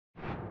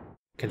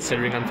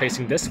Considering I'm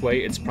facing this way,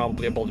 it's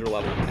probably a boulder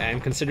level.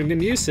 And considering the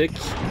music,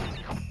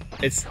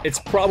 it's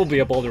probably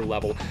a boulder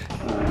level.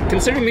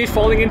 Considering me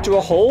falling into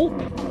a hole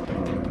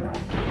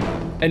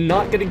and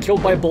not getting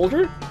killed by a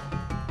boulder,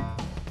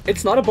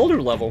 it's not a boulder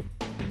level.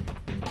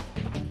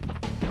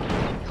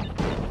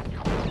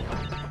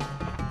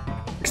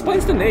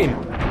 Explains the name.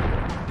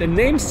 The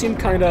name seemed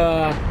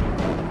kinda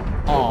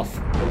off.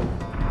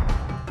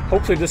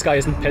 Hopefully this guy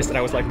isn't pissed that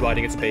I was like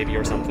riding its baby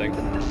or something.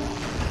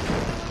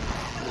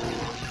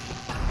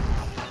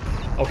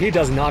 Oh, he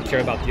does not care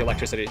about the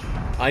electricity.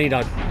 I need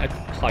a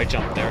high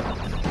jump there.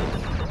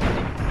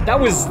 That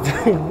was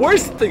the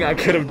worst thing I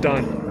could have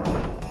done.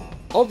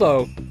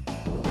 Although,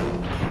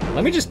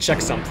 let me just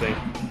check something.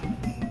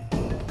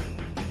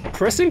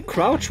 Pressing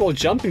crouch while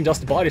jumping does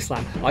the body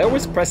slam. I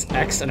always press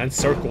X and then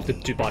circle to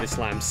do body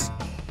slams.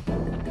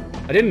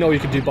 I didn't know you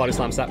could do body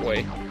slams that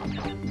way.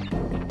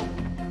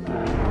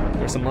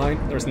 There's a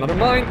mine. There's another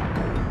mine.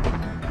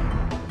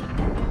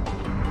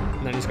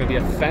 And then there's gonna be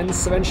a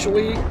fence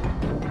eventually.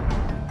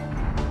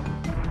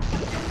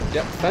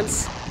 Yep,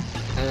 fence.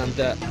 And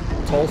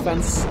tall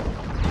fence.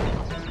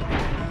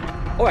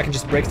 Oh, I can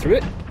just break through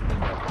it?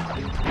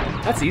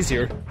 That's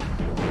easier.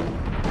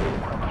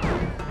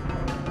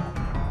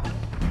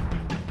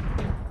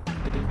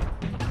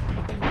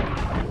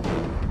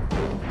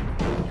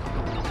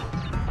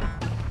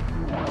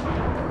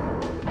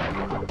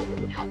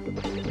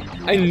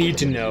 I need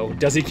to know.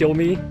 Does he kill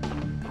me?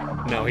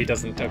 No, he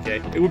doesn't. Okay.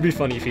 It would be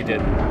funny if he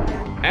did.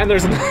 And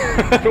there's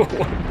another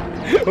one.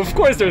 Of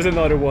course there's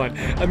another one.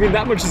 I mean,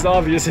 that much is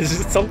obvious. It's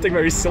just something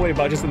very silly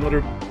about just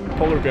another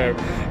polar bear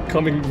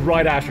coming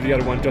right after the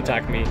other one to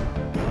attack me.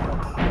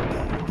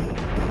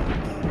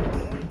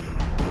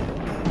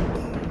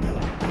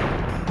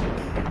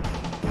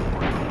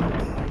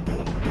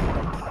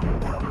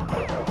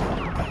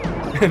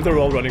 And they're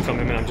all running from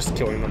him and I'm just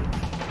killing them.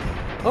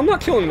 I'm not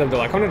killing them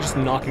though, I'm kind of just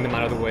knocking them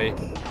out of the way.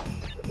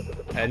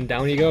 And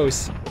down he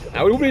goes.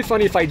 Now it would be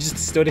funny if I just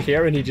stood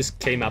here and he just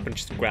came up and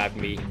just grabbed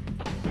me.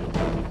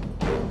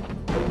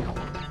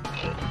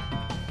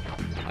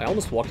 I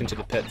almost walked into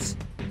the pits.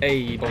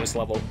 Hey, bonus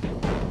level.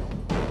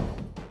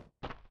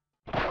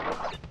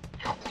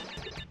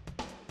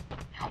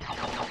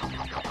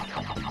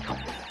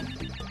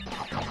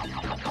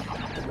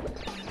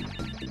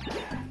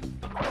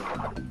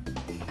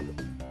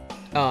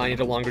 I need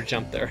a longer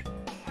jump there.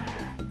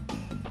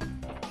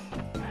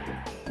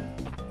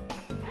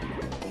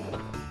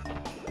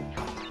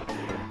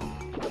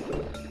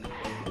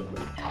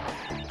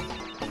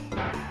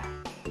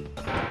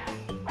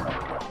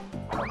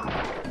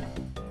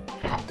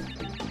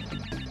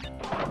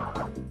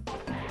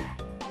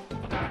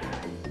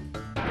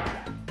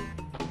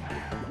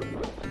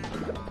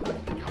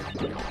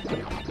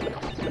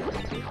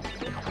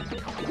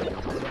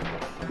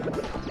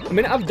 I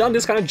mean, I've done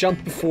this kind of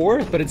jump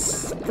before, but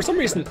it's, for some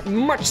reason,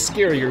 much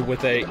scarier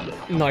with a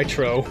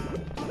nitro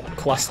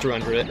cluster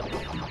under it.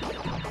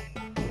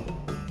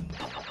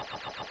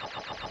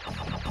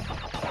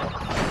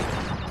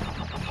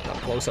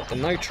 That blows up the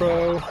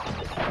nitro.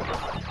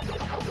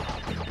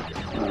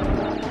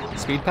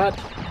 Speed pad.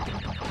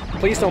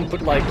 Please don't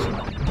put, like,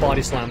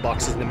 body slam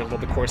boxes in the middle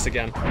of the course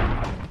again.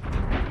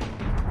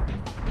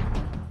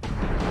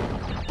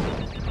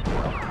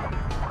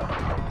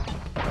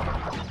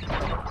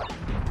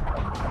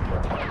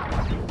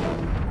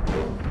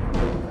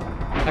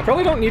 I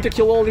probably don't need to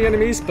kill all the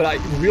enemies, but I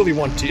really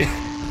want to.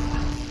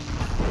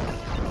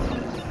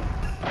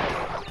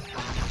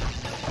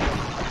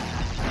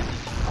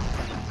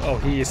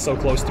 Oh, he is so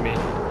close to me.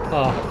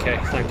 Oh, okay,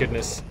 thank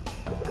goodness.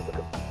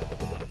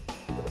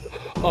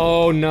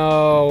 Oh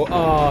no,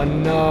 oh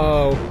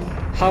no.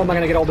 How am I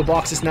gonna get all the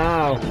boxes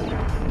now?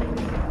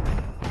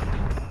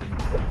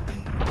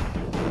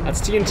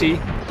 That's TNT.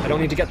 I don't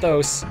need to get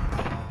those.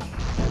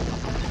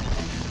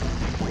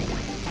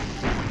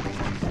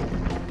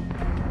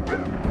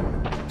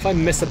 If I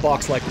miss a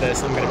box like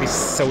this, I'm gonna be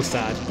so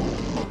sad.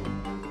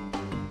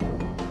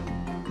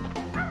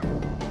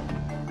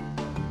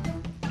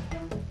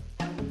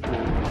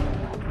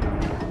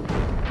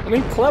 I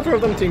mean, clever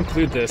of them to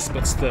include this,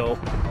 but still.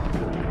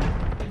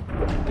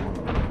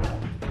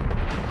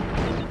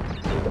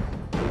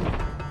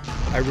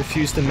 I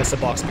refuse to miss a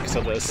box because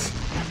of this.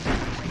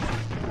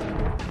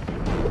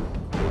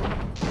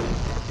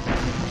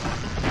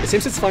 It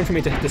seems it's fine for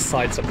me to hit the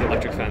sides of the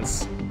electric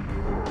fence.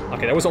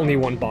 Okay, there was only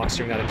one box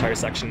during that entire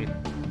section.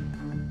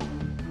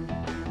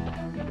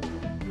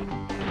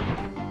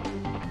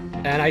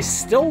 And I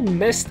still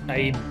missed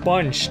a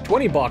bunch.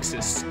 20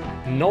 boxes.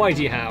 No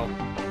idea how.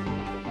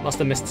 Must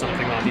have missed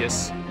something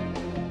obvious.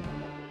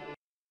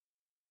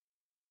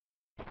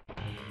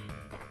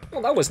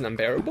 Well, that wasn't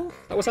unbearable.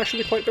 That was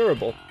actually quite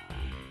bearable.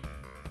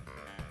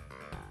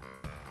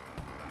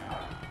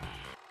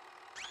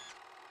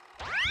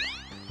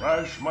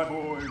 Crash, my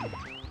boy.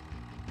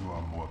 You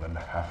are more than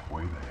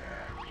halfway there.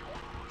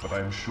 But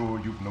I'm sure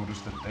you've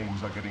noticed that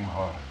things are getting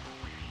harder.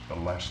 The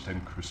last 10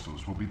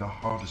 crystals will be the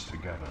hardest to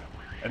gather.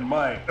 And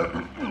my...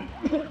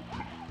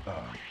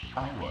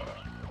 our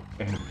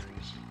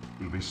enemies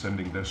will be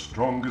sending their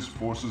strongest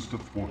forces to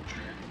thwart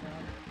you.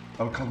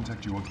 I'll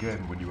contact you again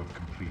when you have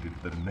completed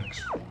the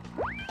next one.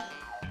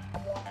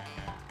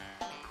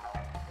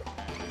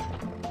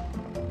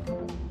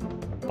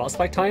 Boss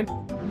fight time?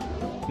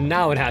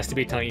 Now it has to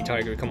be Tiny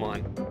Tiger, come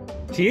on.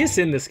 He is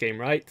in this game,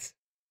 right?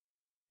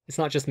 It's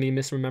not just me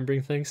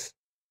misremembering things.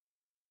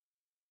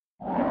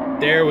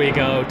 There we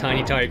go,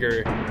 Tiny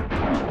Tiger.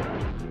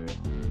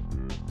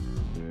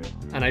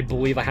 And I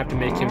believe I have to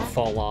make him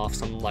fall off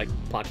some, like,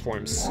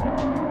 platforms.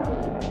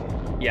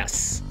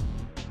 Yes.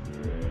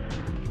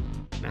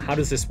 Now, how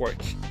does this work?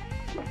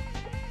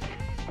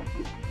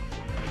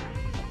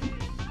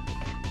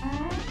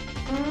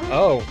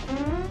 Oh.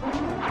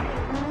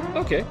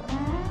 Okay.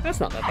 That's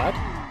not that bad.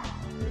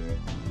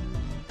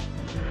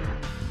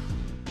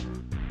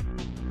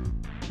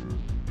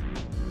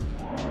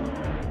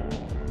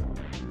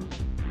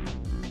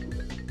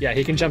 Yeah,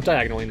 he can jump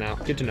diagonally now.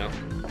 Good to know.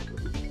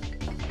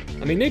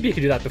 I mean, maybe he could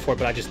do that before,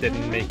 but I just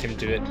didn't make him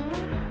do it.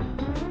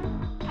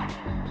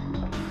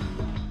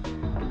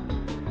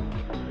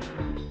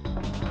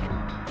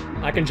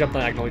 I can jump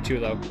diagonally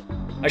too, though.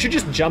 I should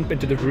just jump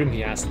into the room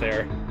he has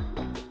there.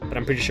 But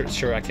I'm pretty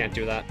sure I can't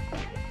do that.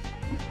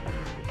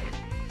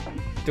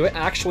 Do I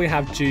actually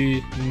have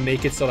to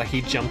make it so that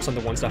he jumps on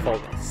the ones that fall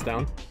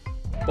down?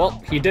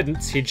 Well, he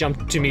didn't. He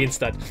jumped to me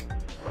instead.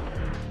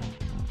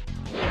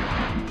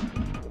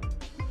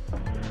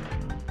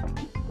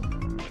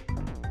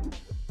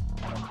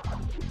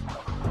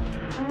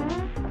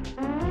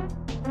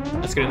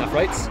 That's good enough,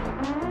 right?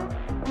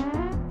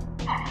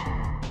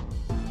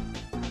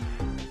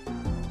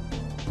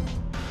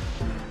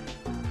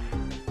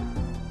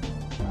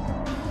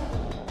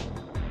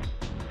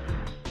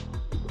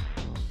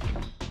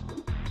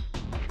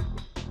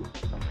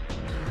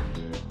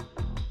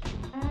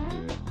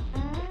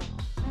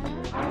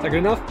 that good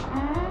enough?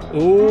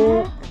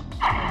 Oh!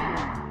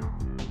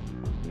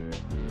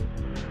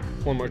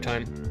 One more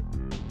time.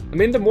 I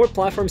mean, the more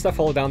platforms that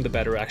fall down, the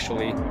better,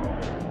 actually.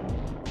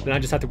 Then I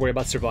just have to worry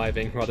about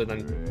surviving, rather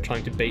than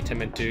trying to bait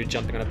him into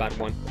jumping on a bad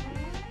one.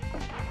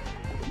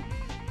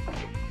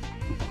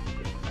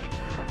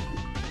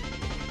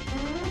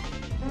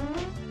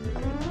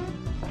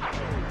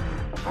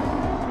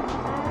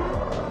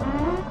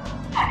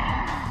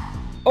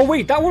 Oh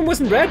wait, that one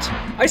wasn't red?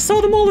 I saw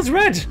them all as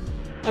red!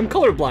 I'm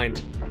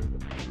colorblind.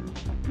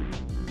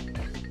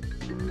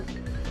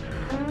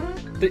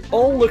 They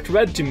all looked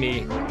red to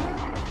me.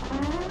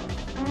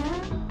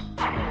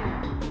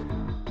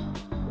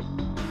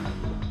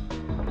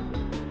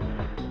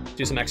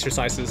 Do some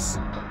exercises.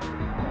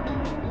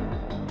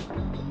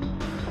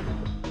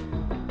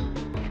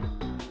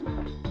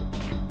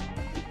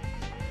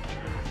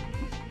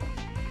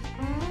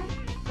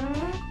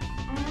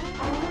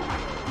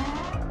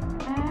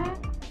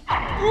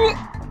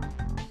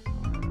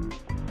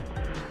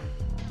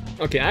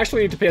 Okay, I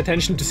actually need to pay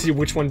attention to see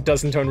which one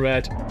doesn't turn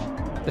red.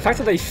 The fact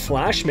that they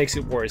flash makes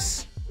it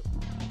worse.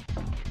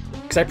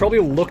 Because I probably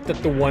looked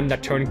at the one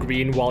that turned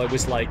green while it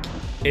was, like,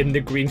 in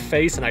the green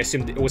phase, and I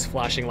assumed it was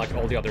flashing like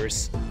all the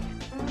others.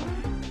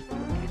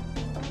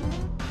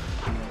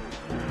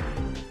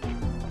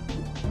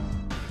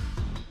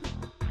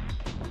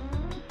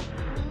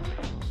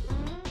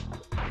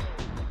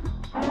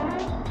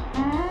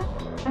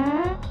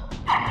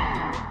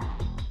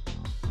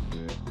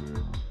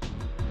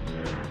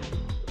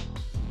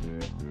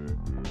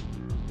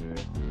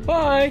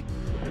 Bye!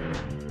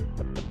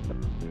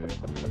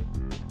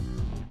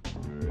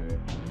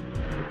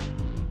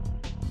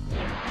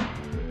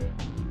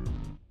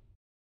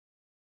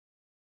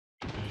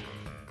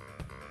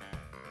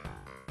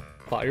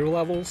 Fire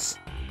levels.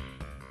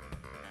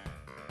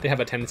 They have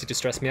a tendency to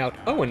stress me out.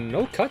 Oh, and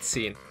no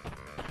cutscene.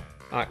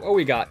 Alright, what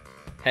we got?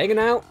 Hanging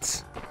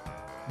out,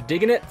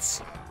 digging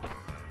it,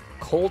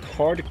 cold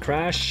hard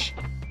crash,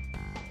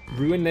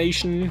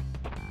 ruination,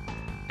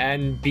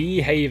 and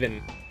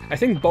Behaven. I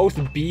think both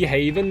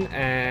Behaven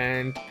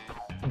and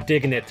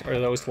digging it are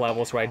those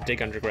levels where I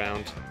dig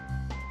underground.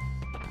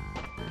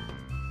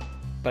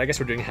 But I guess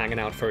we're doing hanging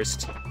out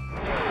first.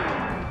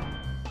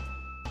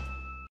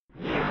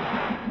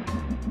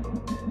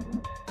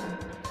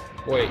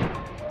 Wait,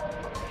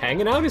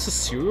 hanging out is a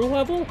sewer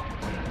level?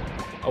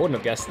 I wouldn't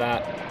have guessed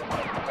that.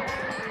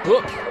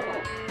 Whoop!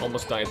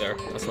 Almost died there.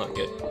 That's not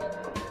good.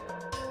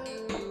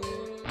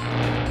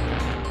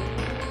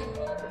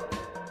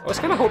 I was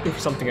kind of hoping for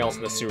something else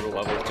in the sewer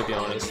level, to be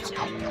honest.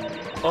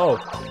 Oh,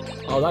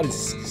 that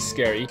is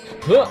scary.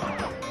 Huh!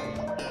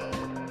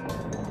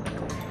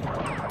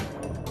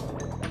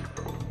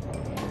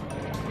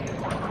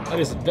 That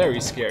is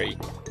very scary.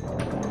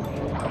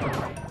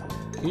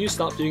 Can you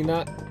stop doing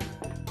that?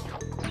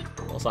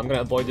 Also, I'm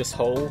gonna avoid this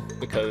hole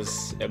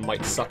because it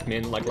might suck me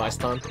in like last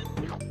time.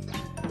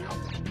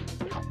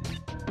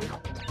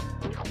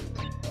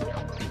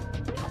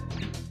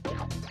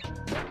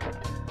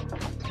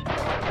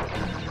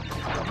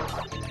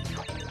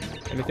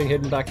 Anything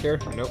hidden back here?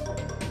 Nope.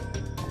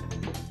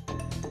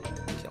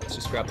 Okay, let's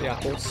just grab the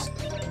apples.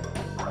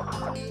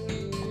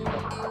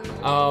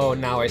 Oh,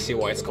 now I see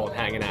why it's called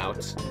hanging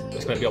out.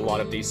 There's gonna be a lot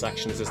of these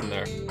sections, isn't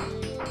there?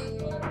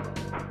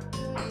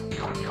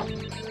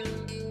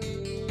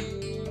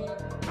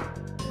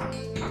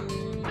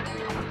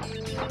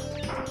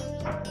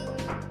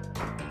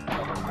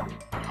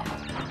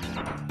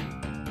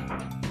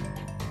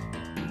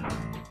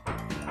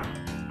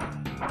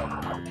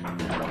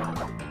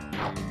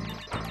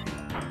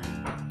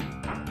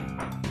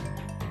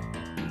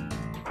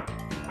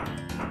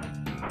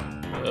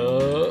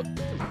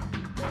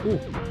 Ooh.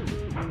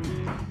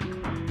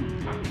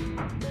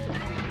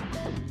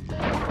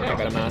 Yeah, I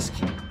got a mask.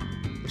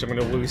 Which I'm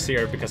gonna lose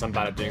here because I'm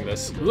bad at doing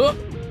this.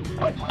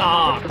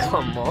 Ah,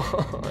 come on.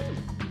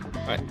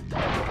 Alright.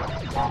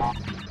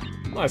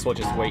 Might as well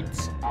just wait.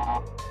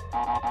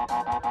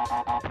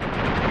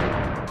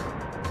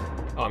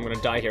 Oh, I'm gonna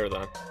die here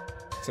then.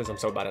 Since I'm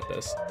so bad at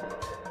this.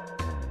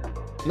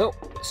 Nope,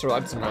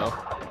 survived somehow.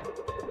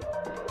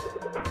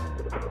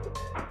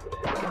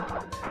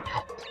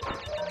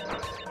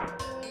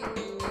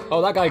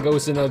 Oh, that guy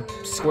goes in a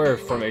square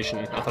formation.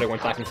 I thought he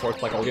went back and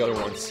forth like all the other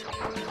ones.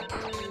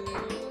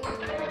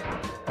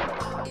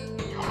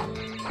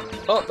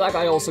 Oh, that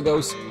guy also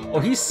goes. Oh,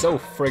 he's so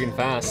friggin'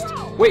 fast.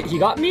 Wait, he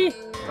got me?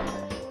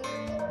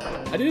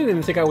 I didn't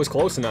even think I was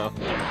close enough.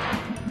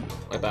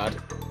 My bad.